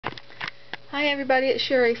Hi everybody, it's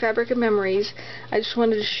Sherry, Fabric of Memories. I just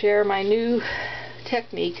wanted to share my new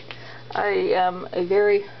technique. I am a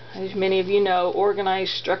very, as many of you know,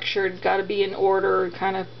 organized, structured, gotta be in order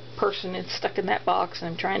kind of person and stuck in that box, and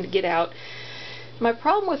I'm trying to get out. My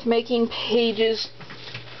problem with making pages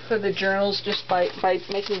for the journals just by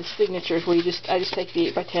making the signatures where I just take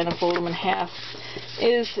the 8x10 and fold them in half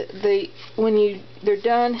is when they're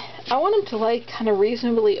done, I want them to lay kind of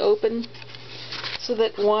reasonably open, so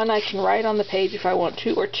that one, I can write on the page if I want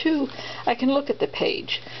to, or two, I can look at the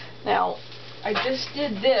page. Now, I just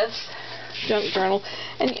did this junk journal,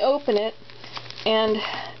 and you open it, and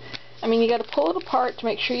I mean, you got to pull it apart to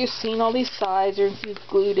make sure you've seen all these sides, or if you've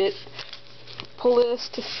glued it. Pull this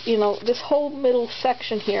to, this whole middle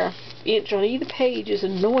section here, each on either page is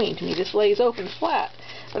annoying to me. This lays open flat,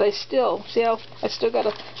 but I still, see how I still got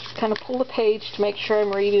to kind of pull the page to make sure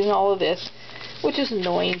I'm reading all of this, which is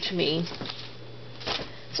annoying to me.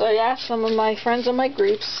 So I asked some of my friends on my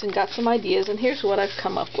groups and got some ideas, and here's what I've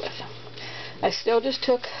come up with. I still just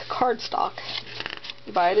took cardstock.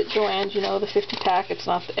 You buy it at Joann's, the 50 pack. It's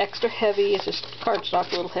not extra heavy, it's just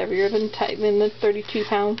cardstock, a little heavier than the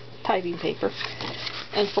 32-pound typing paper,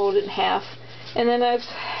 and fold it in half. And then I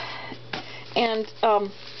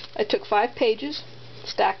took 5 pages,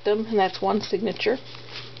 stacked them, and that's one signature.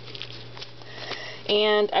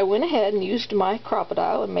 And I went ahead and used my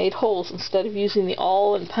crocodile and made holes instead of using the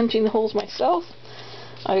awl and punching the holes myself.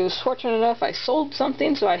 I was fortunate enough I sold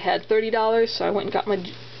something, so I had $30, so I went and got my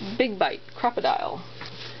Big Bite crocodile.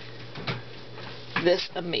 This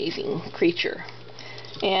amazing creature.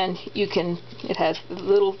 And it has the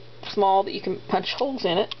little small that you can punch holes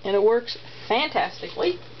in it, and it works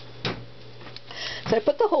fantastically. So I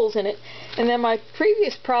put the holes in it, and then my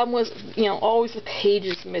previous problem was, always the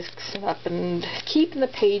pages mixing up and keeping the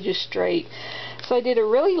pages straight. So I did a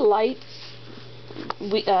really light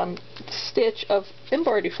stitch of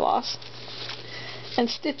embroidery floss and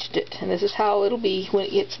stitched it. And this is how it'll be when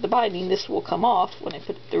it gets to the binding. This will come off when I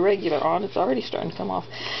put the regular on. It's already starting to come off.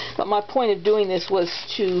 But my point of doing this was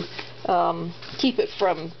to keep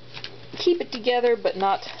it together, but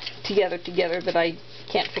not together that I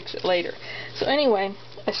can't fix it later. So anyway,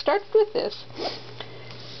 I started with this,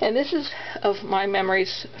 and this is of my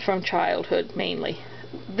memories from childhood mainly.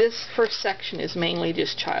 This first section is mainly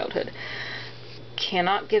just childhood.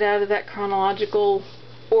 Cannot get out of that chronological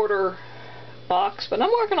order box, but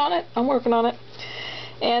I'm working on it.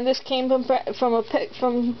 And this came from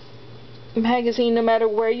a magazine. No matter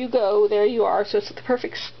where you go, there you are. So it's the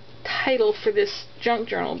perfect title for this junk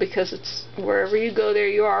journal, because it's wherever you go, there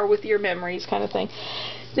you are with your memories kind of thing.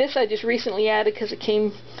 This I just recently added because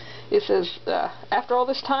it says, after all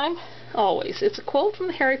this time, always. It's a quote from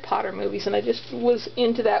the Harry Potter movies, and I just was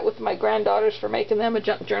into that with my granddaughters for making them a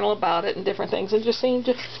junk journal about it and different things. It just seemed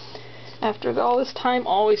to, after all this time,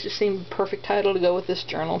 always just seemed the perfect title to go with this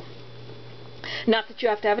journal. Not that you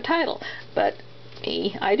have to have a title, but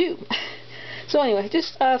me, I do. So anyway,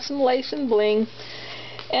 just some lace and bling.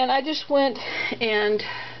 And I just went and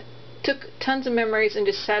took tons of memories and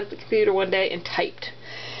just sat at the computer one day and typed.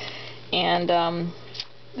 And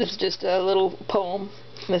this is just a little poem.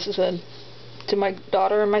 This is to my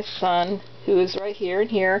daughter and my son, who is right here and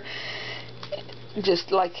here.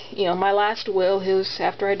 Just like, my last will, who's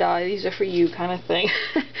after I die, these are for you kind of thing.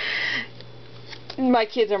 My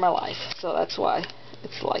kids are my life, so that's why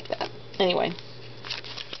it's like that. Anyway.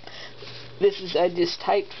 I just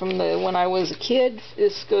typed from when I was a kid.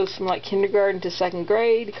 This goes from like kindergarten to 2nd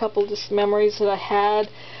grade, a couple just memories that I had.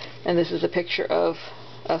 And this is a picture of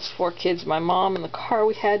us 4 kids, my mom, and the car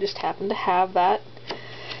we had, just happened to have that.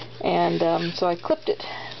 And so I clipped it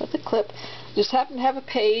with a clip. Just happened to have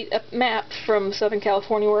a map from Southern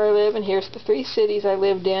California where I live, and here's the 3 cities I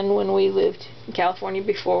lived in when we lived in California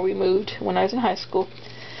before we moved when I was in high school.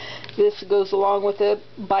 This goes along with the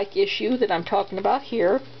bike issue that I'm talking about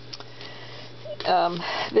here.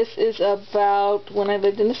 This is about when I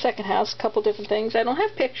lived in the second house, a couple different things. I don't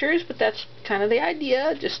have pictures, but that's kind of the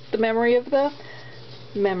idea, just the memory of the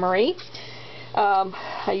memory.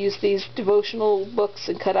 I used these devotional books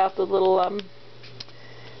and cut out the little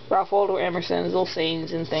Ralph Waldo Emerson's little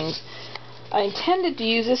sayings and things. I intended to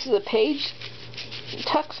use this as a page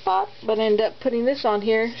tuck spot, but I ended up putting this on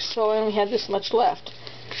here, so I only had this much left.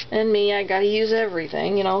 And me, I gotta use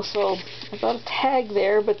everything, so I got a tag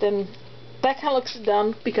there, but then that kind of looks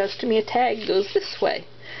dumb, because to me a tag goes this way.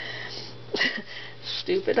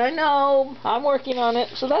 Stupid, I know. I'm working on it.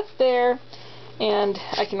 So that's there. And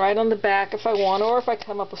I can write on the back if I want, or if I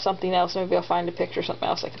come up with something else, maybe I'll find a picture or something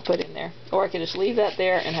else I can put in there. Or I can just leave that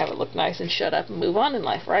there and have it look nice and shut up and move on in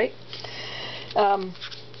life, right?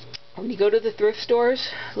 when you go to the thrift stores,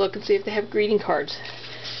 look and see if they have greeting cards.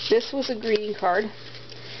 This was a greeting card,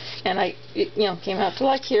 and it came out to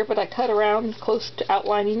like here, but I cut around close to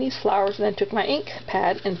outlining these flowers, and then took my ink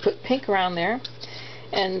pad and put pink around there,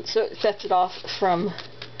 and so it sets it off from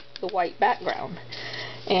the white background.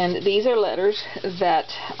 And these are letters that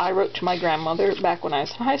I wrote to my grandmother back when I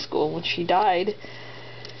was in high school. When she died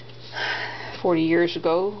 40 years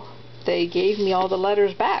ago, they gave me all the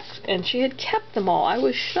letters back, and she had kept them all. I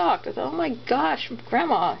was shocked. I thought, oh my gosh,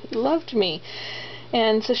 Grandma, you loved me.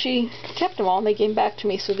 And so she kept them all, and they came back to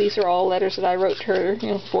me. So these are all letters that I wrote to her,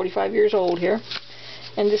 45 years old here,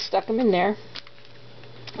 and just stuck them in there.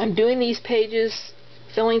 I'm doing these pages,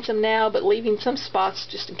 filling some now, but leaving some spots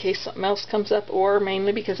just in case something else comes up, or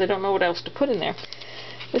mainly because I don't know what else to put in there.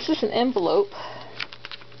 This is an envelope,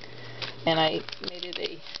 and I made it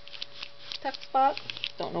a tuck spot.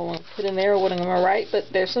 Don't know what I'm going to put in there or what I'm going to write, but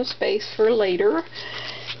there's some space for later.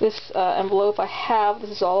 This envelope I have, this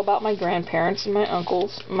is all about my grandparents and my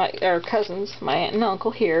uncles, or cousins, my aunt and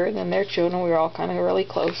uncle here, and then their children. We were all kind of really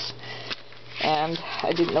close. And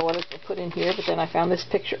I didn't know what I was going to put in here, but then I found this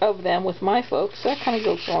picture of them with my folks. So that kind of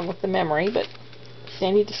goes along with the memory, but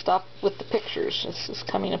I need to stop with the pictures. This is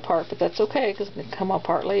coming apart, but that's okay because it's going to come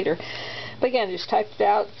apart later. But again, just typed it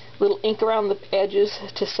out, little ink around the edges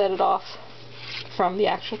to set it off from the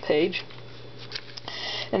actual page.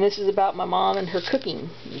 And this is about my mom and her cooking,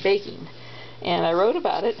 baking. And I wrote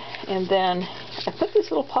about it, and then I put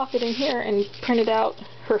this little pocket in here and printed out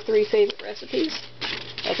her 3 favorite recipes.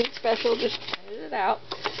 Nothing special, just printed it out.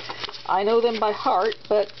 I know them by heart,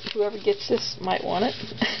 but whoever gets this might want it.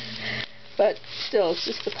 But still, it's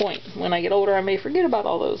just the point. When I get older, I may forget about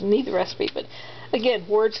all those and need the recipe. But again,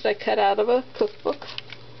 words that I cut out of a cookbook.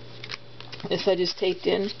 This I just taped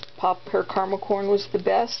in. Her caramel corn was the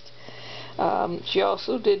best. She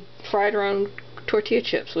also did fried her own tortilla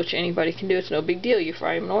chips, which anybody can do. It's no big deal. You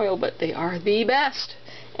fry them in oil, but they are the best.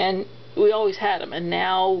 And we always had them, and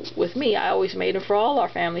now with me, I always made them for all our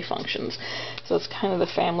family functions. So it's kind of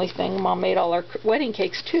the family thing. Mom made all our wedding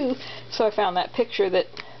cakes too, so I found that picture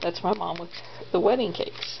that's my mom with the wedding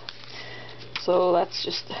cakes. So that's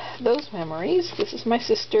just those memories. This is my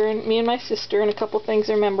sister, and me and my sister, and a couple things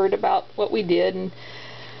I remembered about what we did. And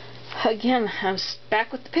again, I'm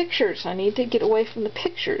back with the pictures. I need to get away from the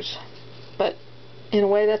pictures, but in a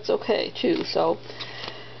way that's okay too. So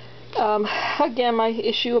again, my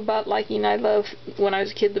issue about liking, I love, when I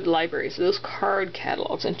was a kid, the libraries, those card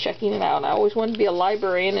catalogs and checking it out. And I always wanted to be a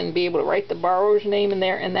librarian and be able to write the borrower's name in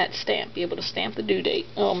there and that stamp, be able to stamp the due date.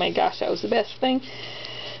 Oh my gosh, that was the best thing.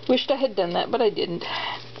 Wished I had done that, but I didn't.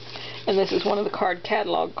 And this is one of the card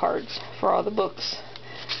catalog cards for all the books.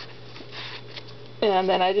 And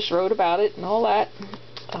then I just wrote about it and all that.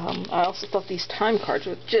 I also thought these time cards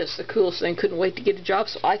were just the coolest thing. Couldn't wait to get a job,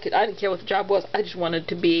 so I didn't care what the job was. I just wanted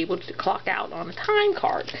to be able to clock out on a time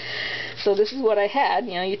card. So this is what I had.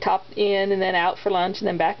 You top in and then out for lunch, and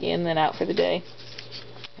then back in and then out for the day.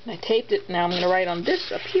 And I taped it. Now I'm going to write on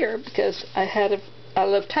this up here because I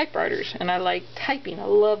love typewriters and I like typing. I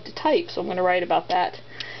love to type, so I'm going to write about that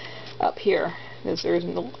up here because there's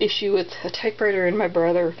an issue with a typewriter and my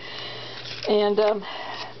brother. And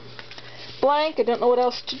blank, I don't know what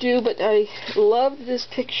else to do, but I love this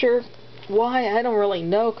picture. Why, I don't really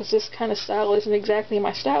know, because this kind of style isn't exactly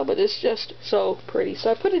my style, but it's just so pretty. So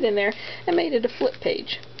I put it in there and made it a flip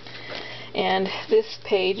page. And this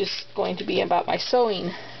page is going to be about my sewing.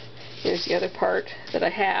 Here's the other part that I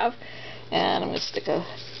have, and I'm going to stick a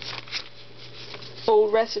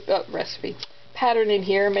old recipe pattern in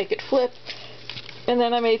here, make it flip. And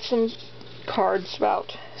then I made some cards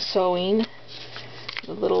about sewing,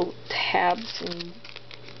 the little tabs and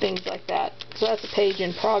things like that. So that's a page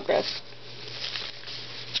in progress.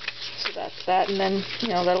 So that's that, and then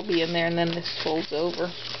that'll be in there, and then this folds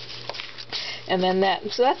over, and then that.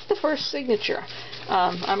 So that's the first signature.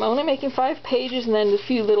 I'm only making 5 pages, and then a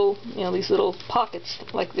few little, these little pockets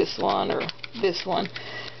like this one or this one.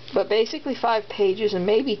 But basically 5 pages, and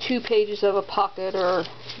maybe 2 pages of a pocket or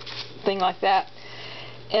thing like that.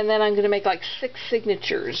 And then I'm going to make like 6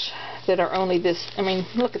 signatures that are only this. I mean,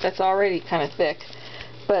 look, that's already kind of thick.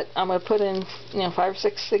 But I'm going to put in, 5 or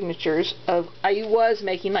 6 signatures of. I was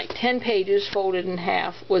making like 10 pages folded in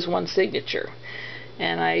half was one signature.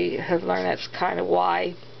 And I have learned that's kind of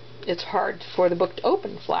why it's hard for the book to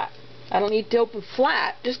open flat. I don't need to open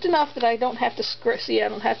flat, just enough that I don't have to see. I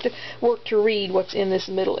don't have to work to read what's in this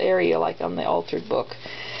middle area like on the altered book.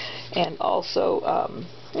 And also,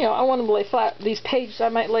 I want to lay flat. These pages, I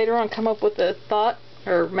might later on come up with a thought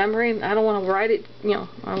or memory. I don't want to write it,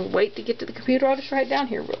 I'll wait to get to the computer. I'll just write it down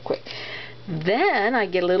here real quick. Then I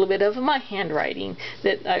get a little bit of my handwriting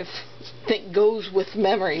that I think goes with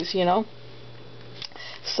memories, you know.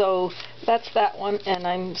 So that's that one, and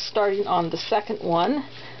I'm starting on the second one.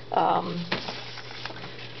 I'm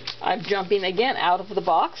jumping again out of the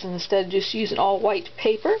box, and instead of just using all white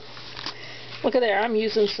paper, look at there, I'm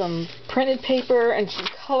using some printed paper and some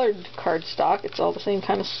colored cardstock. It's all the same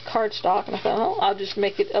kind of cardstock, and I thought, oh, I'll just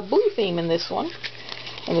make it a blue theme in this one.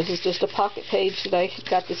 And this is just a pocket page that I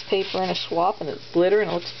got this paper in a swap, and it's glitter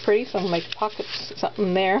and it looks pretty, so I'm going to make a pocket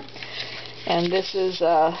something there. And this is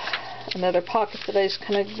another pocket that I just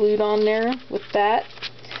kind of glued on there with that.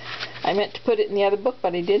 I meant to put it in the other book,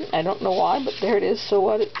 but I didn't. I don't know why, but there it is. So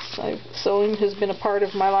what? Sewing has been a part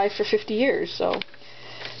of my life for 50 years. So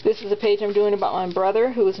this is a page I'm doing about my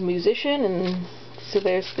brother, who is a musician, and so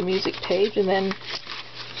there's the music page, and then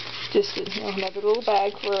just another little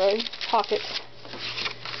bag for a pocket.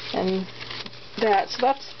 And so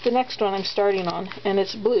that's the next one I'm starting on, and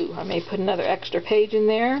it's blue. I may put another extra page in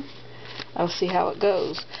there. I'll see how it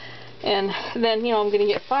goes. And then, I'm going to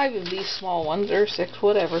get 5 of these small ones, or 6,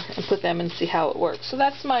 whatever, and put them and see how it works. So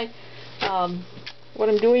that's my, what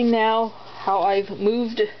I'm doing now, how I've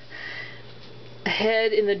moved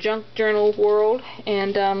ahead in the junk journal world,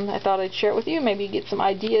 and I thought I'd share it with you, maybe get some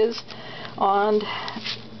ideas on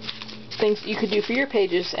things that you could do for your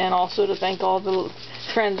pages, and also to thank all the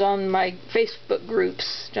friends on my Facebook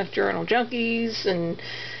groups, Junk Journal Junkies and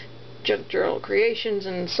Junk Journal Creations,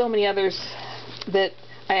 and so many others that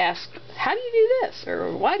I ask, how do you do this,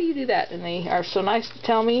 or why do you do that, and they are so nice to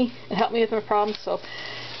tell me and help me with my problems. So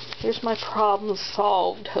here's my problem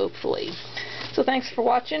solved, hopefully. So thanks for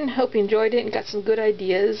watching. Hope you enjoyed it and got some good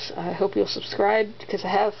ideas. I hope you'll subscribe, because I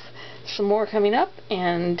have some more coming up,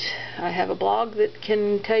 and I have a blog that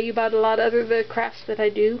can tell you about a lot of the crafts that I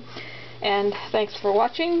do. And thanks for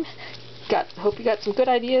watching. Hope you got some good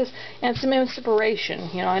ideas and some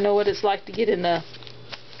inspiration. I know what it's like to get in the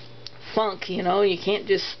funk. You can't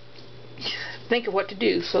just think of what to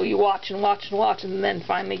do, so you watch and watch and watch, and then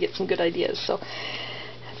finally get some good ideas. So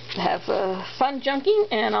have fun junking,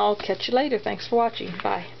 and I'll catch you later. Thanks for watching.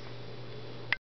 Bye.